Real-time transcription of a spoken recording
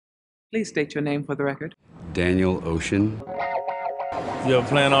Please state your name for the record. Daniel Ocean. You have a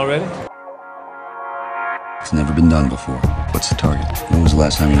plan already? It's never been done before. What's the target? When was the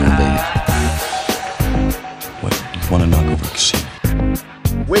last time you were in Vegas? What? You want to knock over a casino?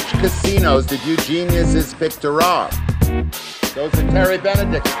 Which casinos did you geniuses pick to rob? Those are Terry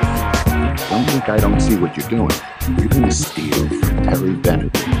Benedict's casinos. Don't think I don't see what you're doing. You're going to steal from Terry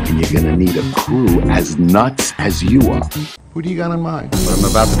Benedict, and you're going to need a crew as nuts as you are. Who do you got in mind? What I'm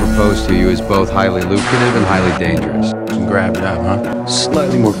about to propose to you is both highly lucrative and highly dangerous. You can grab it up, huh?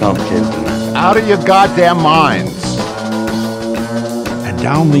 Slightly more complicated than that. Out of your goddamn minds! And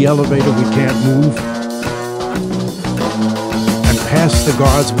down the elevator we can't move. And past the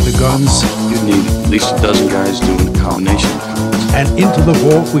guards with the guns. You need at least a dozen guys doing a combination. And into the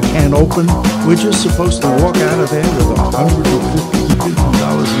vault we can't open. We're just supposed to walk out of there with $150 million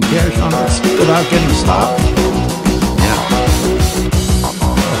in cash on us without getting stopped.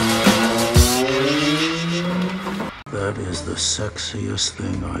 That is the sexiest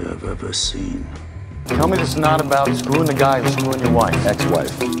thing I have ever seen. Tell me this is not about screwing the guy who's screwing your wife.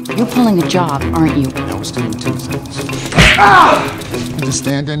 Ex-wife. You're pulling a job, aren't you? I was doing two things.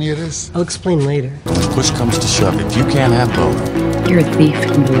 Understand any of this? I'll explain later. When push comes to shove, if you can't have both, You're a thief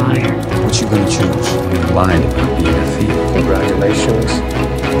and a liar. what you gonna choose? You're lying about being a thief. Congratulations.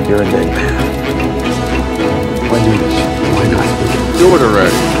 You're a dead man. Why do this? Why not? Do it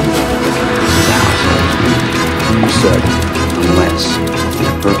already. You said, unless the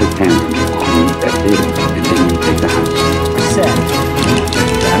perfect hand, you that data, and then you take the house. Said.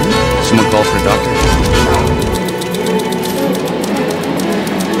 Someone call for a doctor?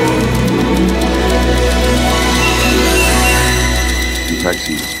 I'm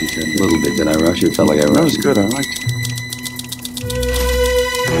practicing this feature a little bit. Did I rush it? Felt like I rushed. That was good. I liked it.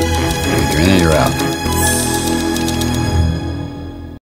 You're in and you're out.